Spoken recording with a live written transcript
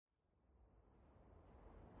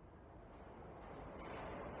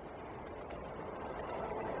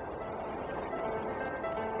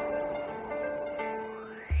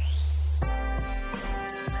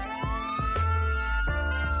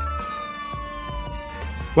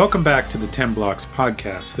Welcome back to the 10 Blocks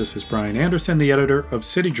podcast. This is Brian Anderson, the editor of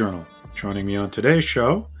City Journal. Joining me on today's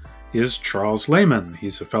show is Charles Lehman.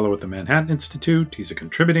 He's a fellow at the Manhattan Institute. He's a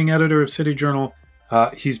contributing editor of City Journal.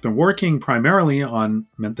 He's been working primarily on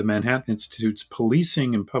the Manhattan Institute's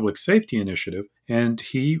Policing and Public Safety Initiative, and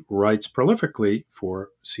he writes prolifically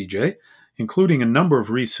for CJ, including a number of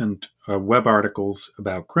recent web articles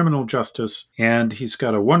about criminal justice, and he's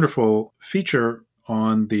got a wonderful feature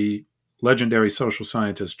on the legendary social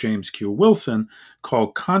scientist James Q. Wilson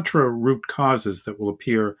called Contra Root Causes that will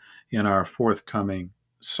appear in our forthcoming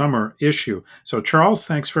summer issue. So, Charles,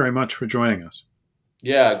 thanks very much for joining us.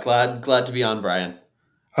 Yeah, glad to be on, Brian.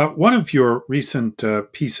 One of your recent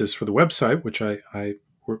pieces for the website, which I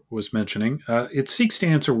was mentioning, it seeks to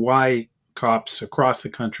answer why cops across the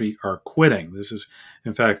country are quitting. This is,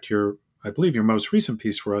 in fact, I believe your most recent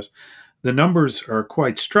piece for us. The numbers are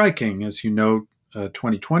quite striking. As you note, a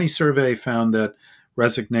 2020 survey found that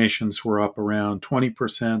resignations were up around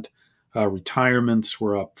 20%. Retirements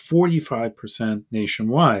were up 45%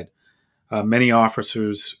 nationwide. Many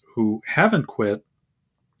officers who haven't quit,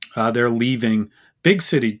 they're leaving big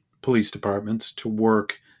city police departments to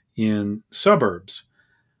work in suburbs.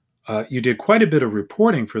 You did quite a bit of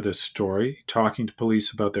reporting for this story, talking to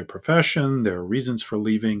police about their profession, their reasons for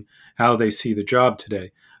leaving, how they see the job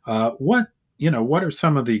today. What are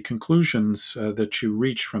some of the conclusions that you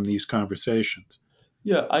reach from these conversations?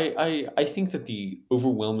 Yeah, I think that the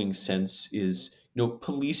overwhelming sense is,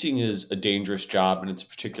 policing is a dangerous job and it's a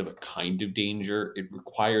particular kind of danger. It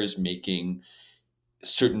requires making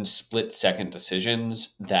certain split-second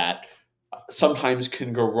decisions that sometimes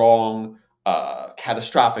can go wrong,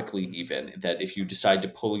 catastrophically even, that if you decide to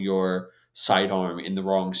pull your sidearm in the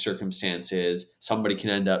wrong circumstances, somebody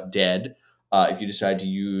can end up dead. If you decide to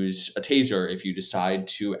use a taser, if you decide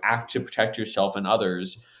to act to protect yourself and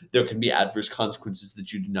others, there can be adverse consequences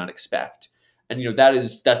that you did not expect. And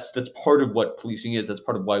that's part of what policing is. That's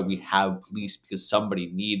part of why we have police, because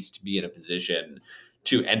somebody needs to be in a position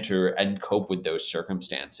to enter and cope with those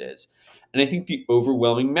circumstances. And I think the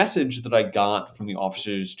overwhelming message that I got from the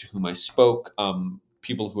officers to whom I spoke,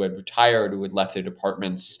 people who had retired, who had left their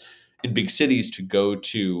departments in big cities to go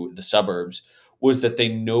to the suburbs, was that they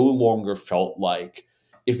no longer felt like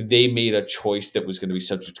if they made a choice that was going to be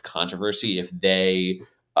subject to controversy, if they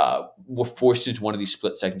were forced into one of these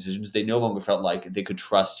split-second decisions, they no longer felt like they could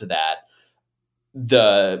trust that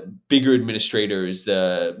the bigger administrators,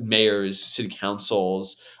 the mayors, city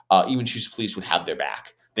councils, even chiefs of police would have their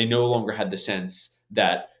back. They no longer had the sense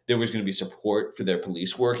that there was going to be support for their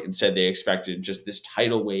police work. Instead, they expected just this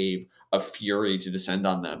tidal wave of fury to descend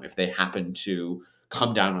on them if they happened to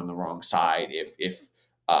come down on the wrong side, if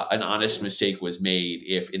an honest mistake was made,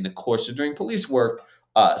 if in the course of doing police work,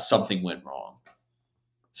 something went wrong.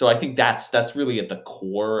 So I think that's really at the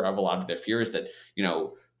core of a lot of their fears, that,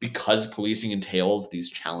 because policing entails these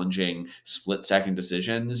challenging split-second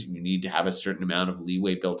decisions, you need to have a certain amount of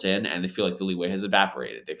leeway built in, and they feel like the leeway has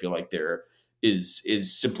evaporated. They feel like there is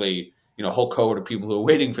simply, a whole cohort of people who are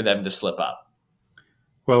waiting for them to slip up.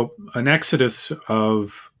 Well, an exodus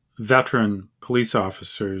of veteran police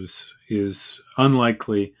officers is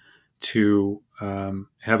unlikely to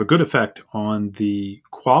have a good effect on the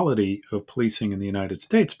quality of policing in the United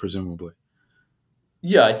States, presumably.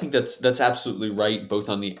 Yeah, I think that's absolutely right, both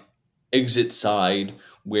on the exit side,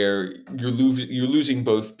 where you're losing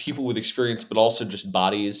both people with experience but also just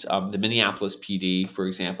bodies. The Minneapolis PD, for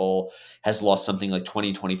example, has lost something like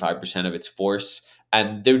 20-25% of its force,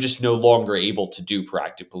 and they're just no longer able to do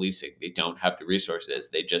proactive policing. They don't have the resources.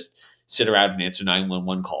 They just sit around and answer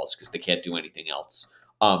 911 calls because they can't do anything else.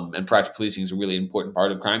 And proactive policing is a really important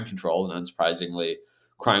part of crime control, and unsurprisingly,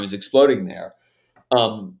 crime is exploding there.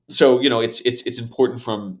 So it's important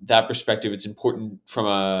from that perspective. It's important from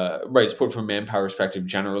it's important from a manpower perspective.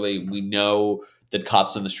 Generally, we know that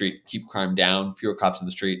cops on the street keep crime down. Fewer cops on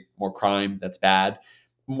the street, more crime. That's bad.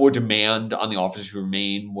 More demand on the officers who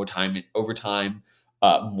remain. More time in overtime.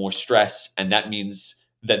 More stress, and that means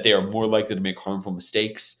that they are more likely to make harmful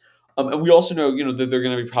mistakes. And we also know, that there are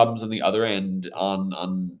going to be problems on the other end,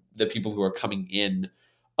 on the people who are coming in.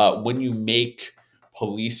 When you make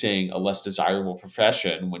policing a less desirable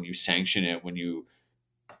profession, when you sanction it, when you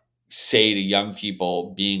say to young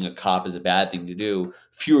people being a cop is a bad thing to do,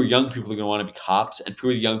 fewer young people are going to want to be cops, and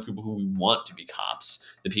fewer young people who want to be cops,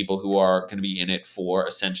 the people who are going to be in it for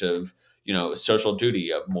a sense of, social duty,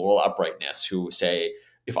 of moral uprightness, who say,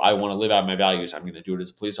 if I want to live out my values, I'm going to do it as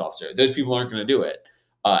a police officer. Those people aren't going to do it.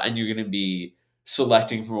 And you're going to be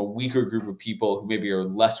selecting from a weaker group of people who maybe are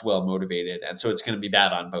less well motivated. And so it's going to be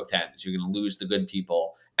bad on both ends. You're going to lose the good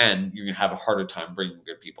people, and you're going to have a harder time bringing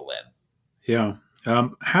good people in. Yeah.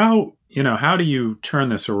 How do you turn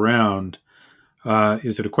this around?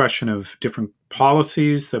 Is it a question of different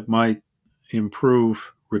policies that might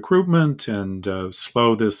improve recruitment and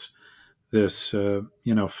slow this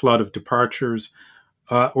flood of departures,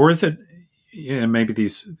 or is it, maybe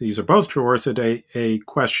these are both true, or is it a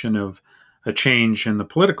question of a change in the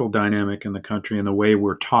political dynamic in the country and the way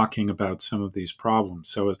we're talking about some of these problems?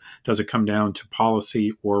 So does it come down to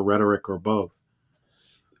policy or rhetoric or both?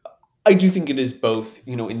 I do think it is both.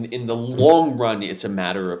 In the long run, it's a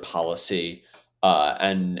matter of policy.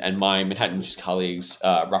 And my Manhattan colleagues,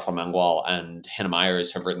 Rafael Mangual and Hannah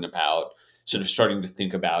Myers, have written about sort of starting to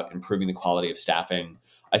think about improving the quality of staffing.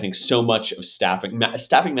 I think so much of staffing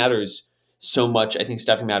matters so much. I think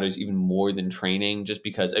staffing matters even more than training, just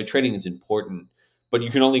because training is important, but you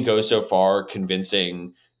can only go so far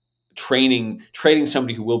convincing training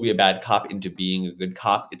somebody who will be a bad cop into being a good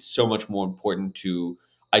cop. It's so much more important to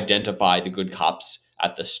identify the good cops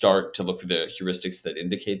at the start, to look for the heuristics that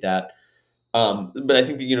indicate that. But I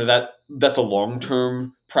think that that's a long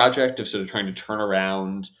term project of sort of trying to turn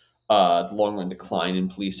around the long run decline in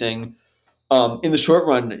policing. In the short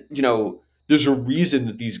run, there's a reason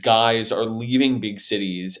that these guys are leaving big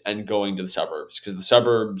cities and going to the suburbs, because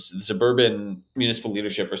the suburban municipal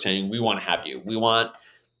leadership are saying, we want to have you. We want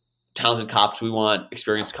talented cops. We want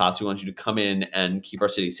experienced cops. We want you to come in and keep our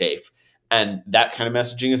city safe. And that kind of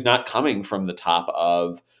messaging is not coming from the top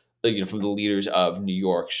of, from the leaders of New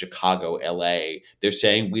York, Chicago, LA. They're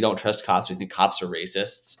saying, we don't trust cops. We think cops are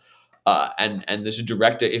racists. And there's a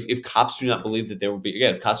direct, if cops do not believe that there will be,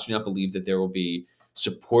 again, if cops do not believe that there will be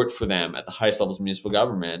support for them at the highest levels of municipal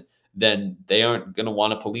government, then they aren't going to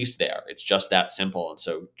want to police there. It's just that simple. And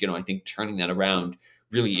so, I think turning that around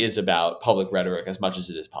really is about public rhetoric as much as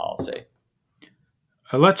it is policy.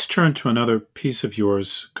 Let's turn to another piece of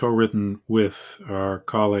yours, co-written with our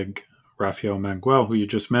colleague Rafael Manguel, who you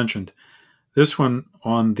just mentioned. This one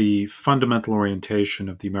on the fundamental orientation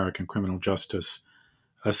of the American criminal justice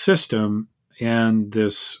system and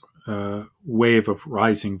this wave of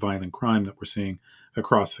rising violent crime that we're seeing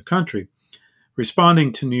across the country.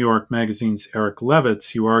 Responding to New York Magazine's Eric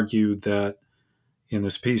Levitz, you argue that in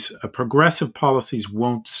this piece, progressive policies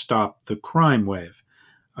won't stop the crime wave.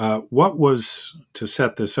 What was, to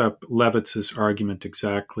set this up, Levitz's argument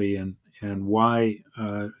exactly, and why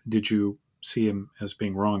did you see him as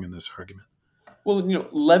being wrong in this argument? Well,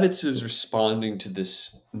 Levitz is responding to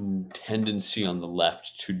this tendency on the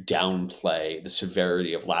left to downplay the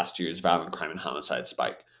severity of last year's violent crime and homicide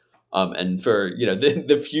spike. And for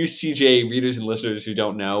the few CJ readers and listeners who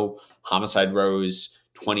don't know, homicide rose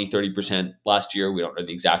 20-30% last year. We don't know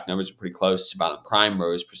the exact numbers, are pretty close. Violent crime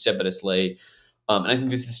rose precipitously. And I think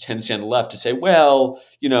there's this tendency on the left to say, well,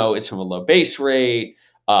 it's from a low base rate.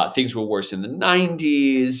 Things were worse in the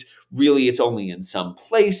 90s. Really, it's only in some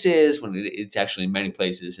places, when it's actually in many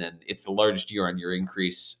places, and it's the largest year-on-year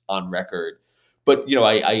increase on record. But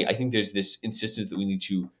I think there's this insistence that we need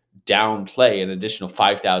to downplay an additional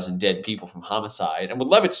 5,000 dead people from homicide. And what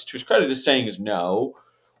Levitz, to his credit, is saying is, no,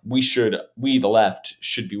 we the left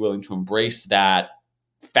should be willing to embrace that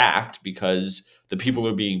fact, because the people who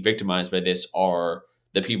are being victimized by this are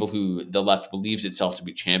the people who the left believes itself to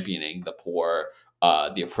be championing: the poor,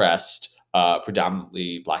 the oppressed,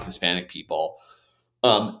 predominantly Black, Hispanic people.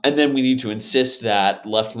 And then we need to insist that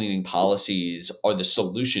left-leaning policies are the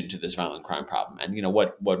solution to this violent crime problem. And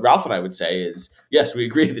what Ralph and I would say is, yes, we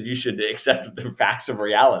agree that you should accept the facts of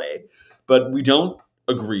reality, but we don't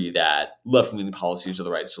agree that left-leaning policies are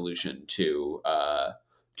the right solution to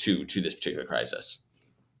this particular crisis.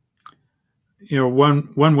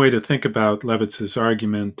 One way to think about Levitz's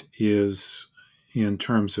argument is in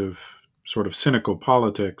terms of sort of cynical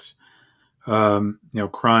politics.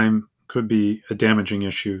 Crime could be a damaging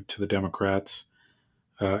issue to the Democrats.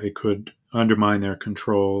 It could undermine their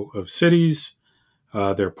control of cities,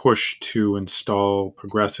 their push to install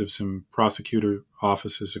progressives in prosecutor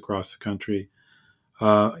offices across the country,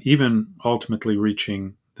 even ultimately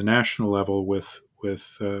reaching the national level with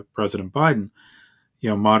President Biden.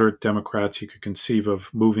 Moderate Democrats, you could conceive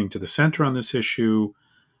of moving to the center on this issue,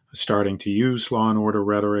 starting to use law and order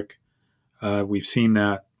rhetoric. We've seen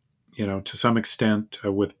that, to some extent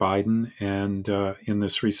with Biden, and in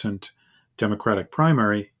this recent Democratic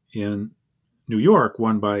primary in New York,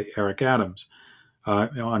 won by Eric Adams,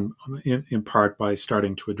 in part by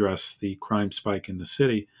starting to address the crime spike in the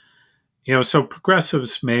city. So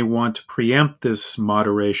progressives may want to preempt this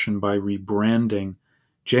moderation by rebranding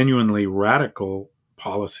genuinely radical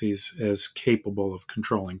policies as capable of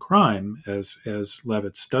controlling crime, as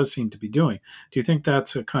Levitz does seem to be doing. Do you think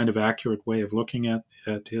that's a kind of accurate way of looking at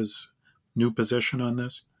his new position on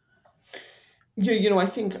this? Yeah,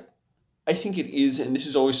 I think it is, and this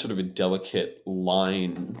is always sort of a delicate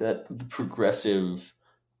line that the progressives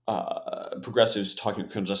talking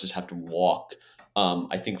about criminal justice have to walk.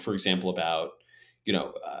 I think, for example, about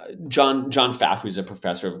John Pfaff, who's a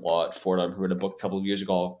professor of law at Fordham, who wrote a book a couple of years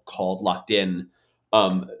ago called "Locked In."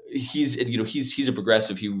 He's a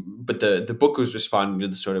progressive. But the book was responding to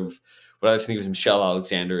the sort of what I like to think of as Michelle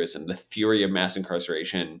Alexanderism, the theory of mass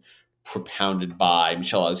incarceration propounded by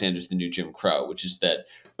Michelle Alexander's The New Jim Crow, which is that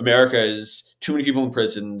America is too many people in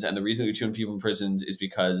prisons, and the reason there are too many people in prisons is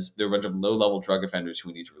because there are a bunch of low-level drug offenders who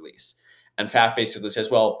we need to release. And Pfaff basically says,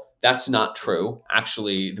 well, that's not true.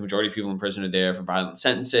 Actually, the majority of people in prison are there for violent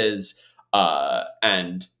sentences,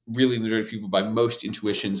 and really, the majority of people, by most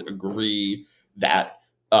intuitions, agree that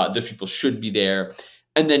those people should be there.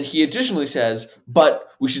 And then he additionally says, but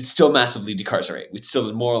we should still massively decarcerate. It's still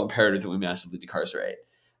a moral imperative that we massively decarcerate.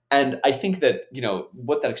 And I think that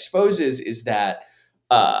what that exposes is that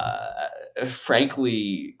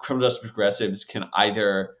frankly, criminal justice progressives can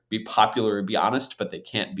either be popular or be honest, but they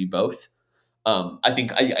can't be both. I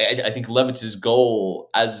think Levitz's goal,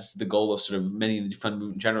 as the goal of sort of many of the defund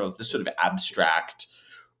movement in general, is this sort of abstract.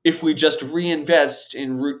 If we just reinvest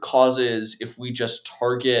in root causes, if we just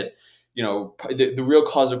target, the real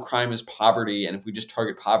cause of crime is poverty, and if we just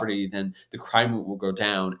target poverty, then the crime rate will go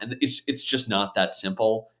down. And it's just not that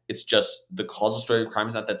simple. It's just the causal story of crime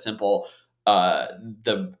is not that simple.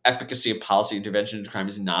 The efficacy of policy intervention into crime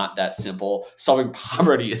is not that simple. Solving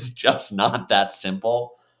poverty is just not that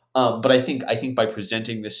simple. But I think by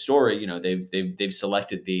presenting this story, they've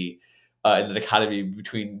selected the dichotomy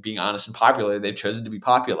between being honest and popular. They've chosen to be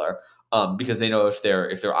popular because they know if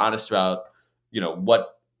they're honest about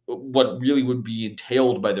what really would be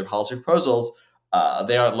entailed by their policy proposals,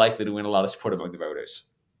 they aren't likely to win a lot of support among the voters.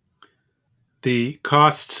 The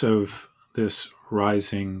costs of this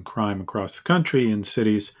rising crime across the country in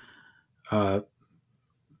cities, uh,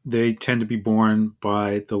 they tend to be borne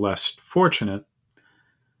by the less fortunate,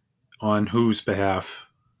 on whose behalf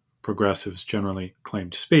progressives generally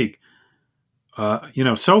claim to speak.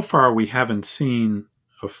 So far we haven't seen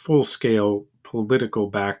a full scale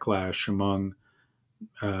political backlash among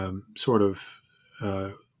sort of uh,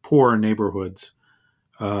 poor neighborhoods,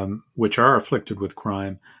 which are afflicted with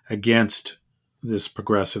crime, against this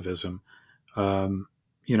progressivism.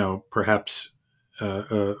 Perhaps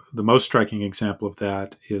the most striking example of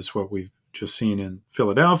that is what we've just seen in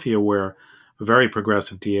Philadelphia, where a very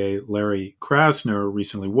progressive DA, Larry Krasner,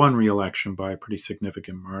 recently won re-election by a pretty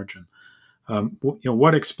significant margin.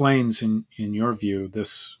 What explains, in your view,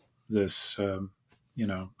 this? I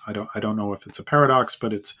don't know if it's a paradox,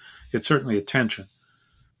 but it's certainly a tension.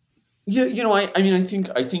 Yeah, I mean,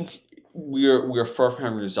 I think we're far from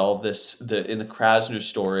having resolved this. In the Krasner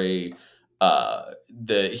story,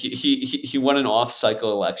 he won an off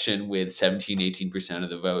cycle election with 17-18% of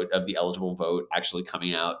the vote of the eligible vote actually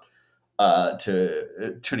coming out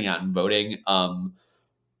to turning out and voting.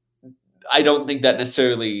 I don't think that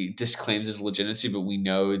necessarily disclaims his legitimacy, but we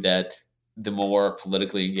know that the more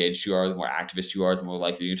politically engaged you are, the more activist you are, the more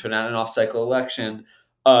likely you turn out an off-cycle election,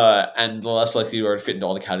 and the less likely you are to fit into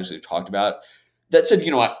all the categories we've talked about. That said,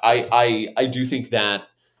 I do think that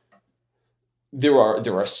there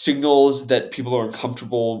are signals that people are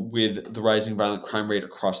uncomfortable with the rising violent crime rate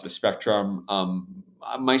across the spectrum.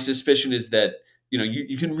 My suspicion is that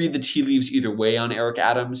you can read the tea leaves either way on Eric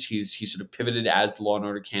Adams. He's sort of pivoted as the law and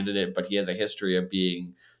order candidate, but he has a history of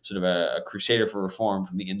being sort of a crusader for reform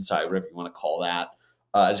from the inside, whatever you want to call that,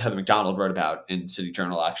 as Heather McDonald wrote about in City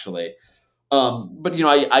Journal, actually. But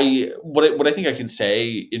what I think I can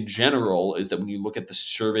say in general is that when you look at the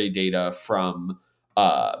survey data from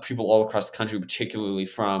people all across the country, particularly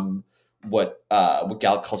from what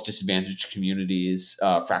Gallup calls disadvantaged communities,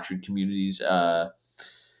 fractured communities,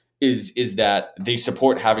 is that they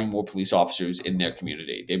support having more police officers in their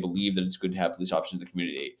community. They believe that it's good to have police officers in the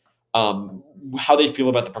community. How they feel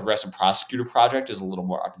about the Progressive Prosecutor Project is a little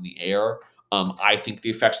more up in the air. I think the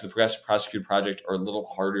effects of the Progressive Prosecutor Project are a little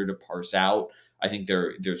harder to parse out. I think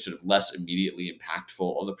they're sort of less immediately impactful,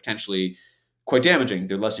 although potentially quite damaging.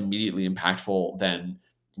 They're less immediately impactful than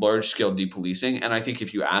large scale depolicing. And I think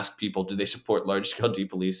if you ask people, do they support large scale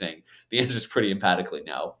depolicing, the answer is pretty emphatically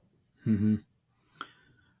no. Mm-hmm.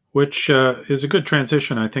 Which is a good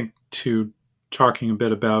transition, I think, to talking a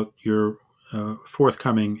bit about your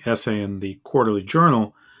forthcoming essay in the Quarterly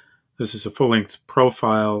Journal. This is a full length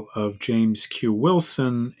profile of James Q.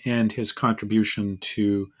 Wilson and his contribution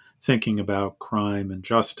to thinking about crime and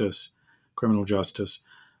justice, criminal justice.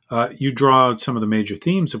 You draw out some of the major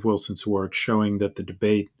themes of Wilson's work, showing that the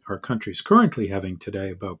debate our country is currently having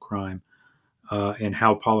today about crime and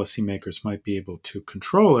how policymakers might be able to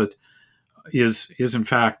control it is in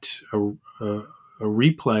fact a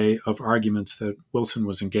replay of arguments that Wilson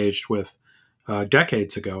was engaged with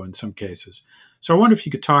decades ago in some cases. So I wonder if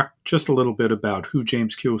you could talk just a little bit about who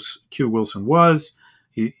James Q. Wilson was.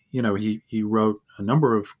 He wrote a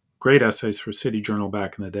number of great essays for City Journal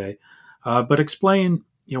back in the day, but explain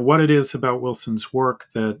what it is about Wilson's work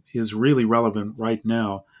that is really relevant right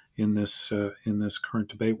now in this current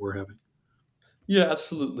debate we're having. Yeah,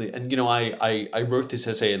 absolutely. And I wrote this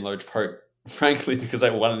essay in large part, frankly, because I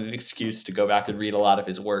wanted an excuse to go back and read a lot of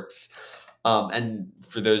his works. And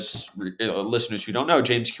for those listeners who don't know,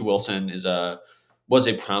 James Q. Wilson was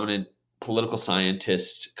a prominent political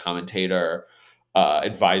scientist, commentator,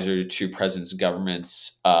 advisor to presidents and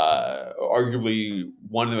governments, arguably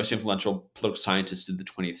one of the most influential political scientists of the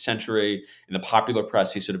 20th century. In the popular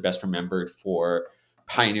press, he's sort of best remembered for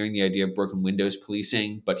pioneering the idea of broken windows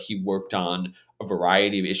policing, but he worked on a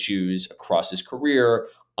variety of issues across his career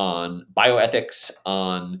on bioethics,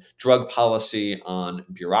 on drug policy, on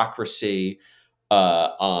bureaucracy,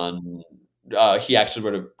 on he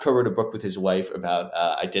actually co-wrote a book with his wife about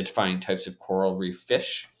identifying types of coral reef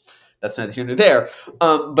fish. That's neither here nor there.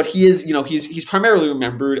 But he is, he's primarily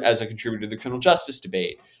remembered as a contributor to the criminal justice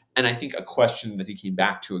debate. And I think a question that he came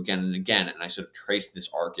back to again and again, and I sort of traced this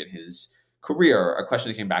arc in his career, a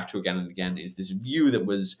question that came back to again and again is this view that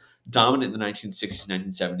was dominant in the 1960s,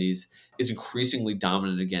 1970s, is increasingly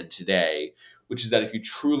dominant again today, which is that if you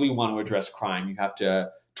truly want to address crime, you have to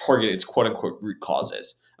target its quote unquote root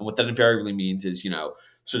causes. And what that invariably means is,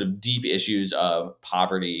 sort of deep issues of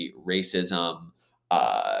poverty, racism,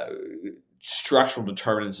 uh, structural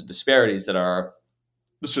determinants and disparities that are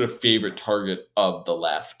the sort of favorite target of the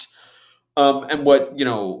left. And what,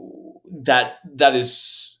 that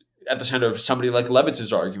is at the center of somebody like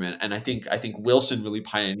Levitz's argument. And I think Wilson really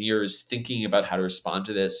pioneers thinking about how to respond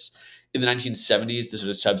to this. In the 1970s, the sort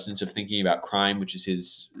of substance of thinking about crime, which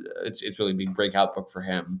is it's really a big breakout book for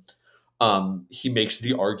him. He makes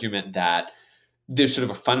the argument that there's sort of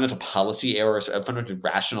a fundamental policy error, a fundamental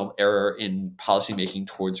rational error in policymaking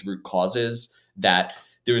towards root causes, that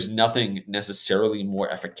there is nothing necessarily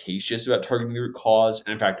more efficacious about targeting the root cause.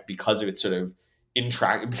 And in fact, because of its sort of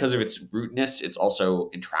because of its rootness, it's also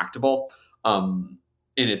intractable. And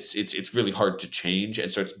it's really hard to change.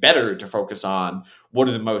 And so it's better to focus on what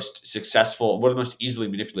are the most easily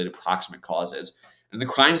manipulated proximate causes. In the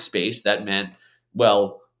crime space, that meant,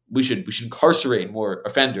 well, we should incarcerate more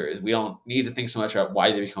offenders. We don't need to think so much about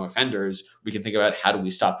why they become offenders. We can think about how do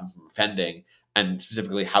we stop them from offending, and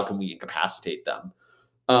specifically how can we incapacitate them.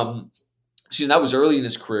 So that was early in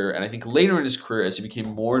his career, and I think later in his career, as he became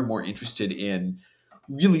more and more interested in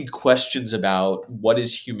really questions about what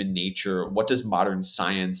is human nature, what does modern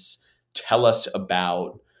science tell us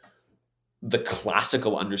about the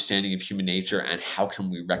classical understanding of human nature, and how can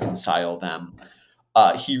we reconcile them.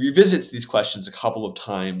 He revisits these questions a couple of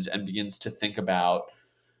times and begins to think about,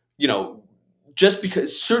 just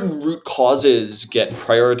because certain root causes get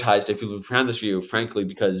prioritized by people who ground this view, frankly,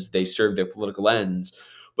 because they serve their political ends.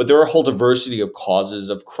 But there are a whole diversity of causes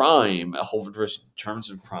of crime, a whole diversity of terms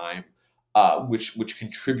of crime, which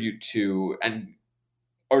contribute to and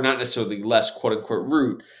are not necessarily less quote unquote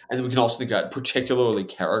root. And then we can also think about particularly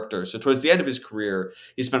character. So towards the end of his career,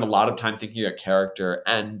 he spent a lot of time thinking about character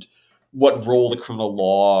and what role the criminal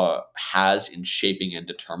law has in shaping and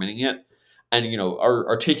determining it. And,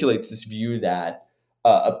 articulates this view that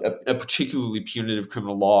a particularly punitive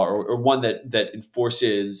criminal law, or one that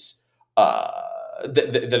enforces,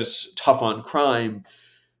 that is tough on crime,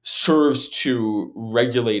 serves to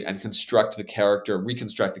regulate and reconstruct the character of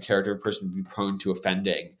a person to be prone to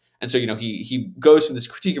offending. And so, he goes from this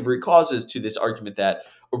critique of root causes to this argument that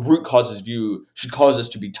a root causes view should cause us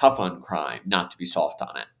to be tough on crime, not to be soft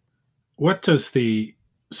on it. What does the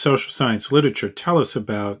social science literature tell us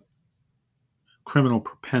about criminal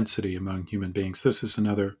propensity among human beings? This is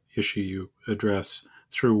another issue you address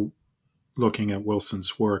through looking at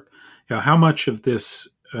Wilson's work. How much of this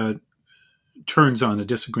turns on a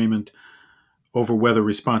disagreement over whether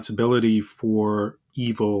responsibility for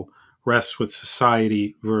evil rests with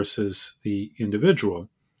society versus the individual?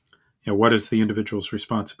 What is the individual's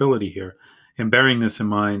responsibility here? And bearing this in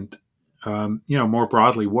mind, more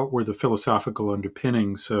broadly, what were the philosophical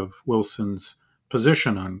underpinnings of Wilson's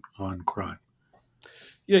position on crime?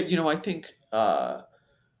 Yeah, I think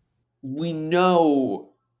we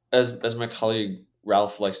know, as my colleague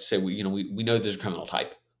Ralph likes to say, we know there's a criminal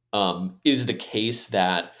type. It is the case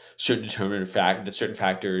that certain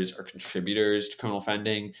factors are contributors to criminal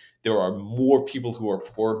offending. There are more people who are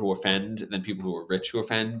poor who offend than people who are rich who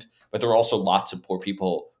offend, but there are also lots of poor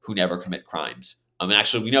people who never commit crimes. And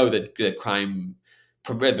actually, we know that the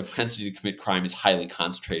propensity to commit crime is highly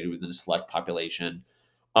concentrated within a select population,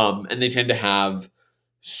 and they tend to have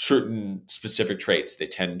certain specific traits. They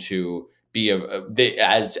tend to be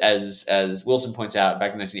as Wilson points out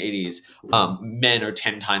back in the 1980s, men are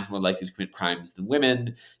 10 times more likely to commit crimes than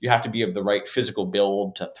women. You have to be of the right physical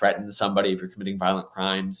build to threaten somebody if you're committing violent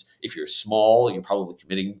crimes. If you're small, you're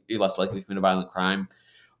less likely to commit a violent crime.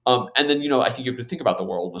 And then, I think you have to think about the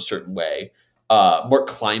world in a certain way. Mark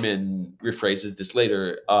Kleiman rephrases this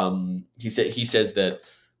later. He says that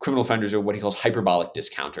criminal offenders are what he calls hyperbolic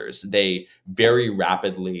discounters. They very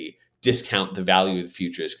rapidly discount the value of the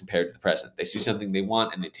future as compared to the present. They see something they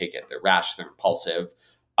want and they take it. They're rash, they're impulsive.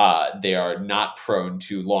 They are not prone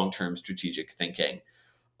to long-term strategic thinking.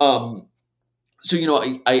 I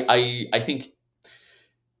think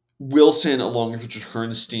Wilson, along with Richard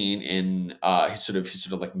Herrnstein in his sort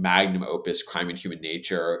of like magnum opus, Crime and Human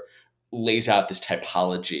Nature, lays out this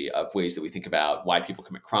typology of ways that we think about why people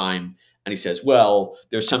commit crime. And he says, well,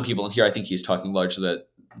 there's some people, and here I think he's talking largely about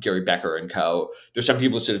Gary Becker and co. There's some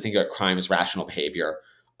people who sort of think about crime as rational behavior.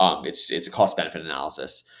 It's a cost-benefit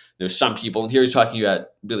analysis. There's some people, and here he's talking about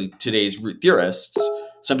really today's theorists,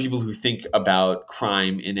 some people who think about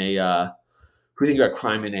crime in a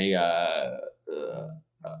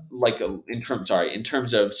in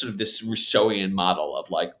terms of sort of this Rousseauian model of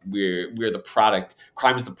like we're the product.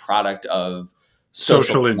 Crime is the product of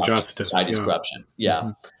social injustice, society's corruption.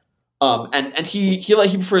 Yeah. Mm-hmm. And he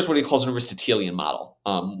prefers what he calls an Aristotelian model,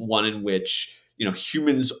 one in which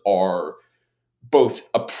humans are both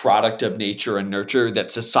a product of nature and nurture,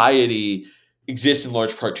 that society exists in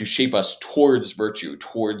large part to shape us towards virtue,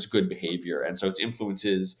 towards good behavior, and so its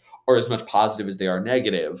influences are as much positive as they are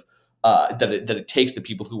negative. That it takes the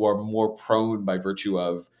people who are more prone by virtue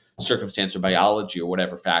of circumstance or biology or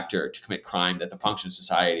whatever factor to commit crime, that the function of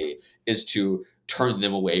society is to turn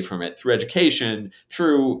them away from it through education,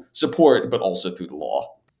 through support, but also through the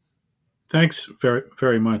law. Thanks very,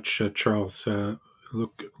 very much, Charles.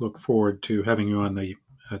 Look forward to having you on the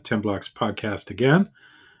 10 Blocks podcast again.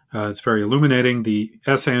 It's very illuminating. The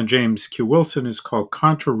essay on James Q. Wilson is called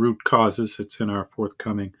Contra Root Causes. It's in our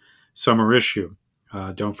forthcoming summer issue.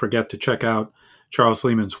 Don't forget to check out Charles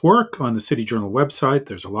Lehman's work on the City Journal website.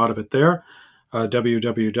 There's a lot of it there,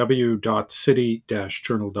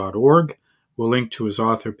 www.city-journal.org. We'll link to his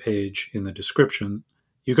author page in the description.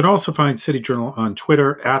 You can also find City Journal on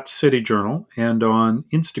Twitter @CityJournal and on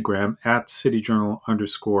Instagram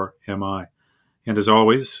 @CityJournal_MI. And as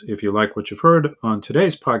always, if you like what you've heard on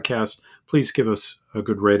today's podcast, please give us a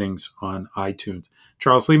good ratings on iTunes.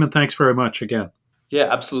 Charles Lehman, thanks very much again. Yeah,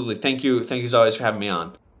 absolutely. Thank you. Thank you as always for having me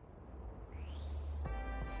on.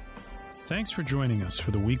 Thanks for joining us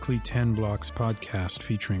for the weekly 10 Blocks podcast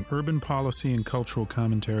featuring urban policy and cultural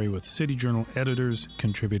commentary with City Journal editors,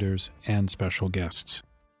 contributors, and special guests.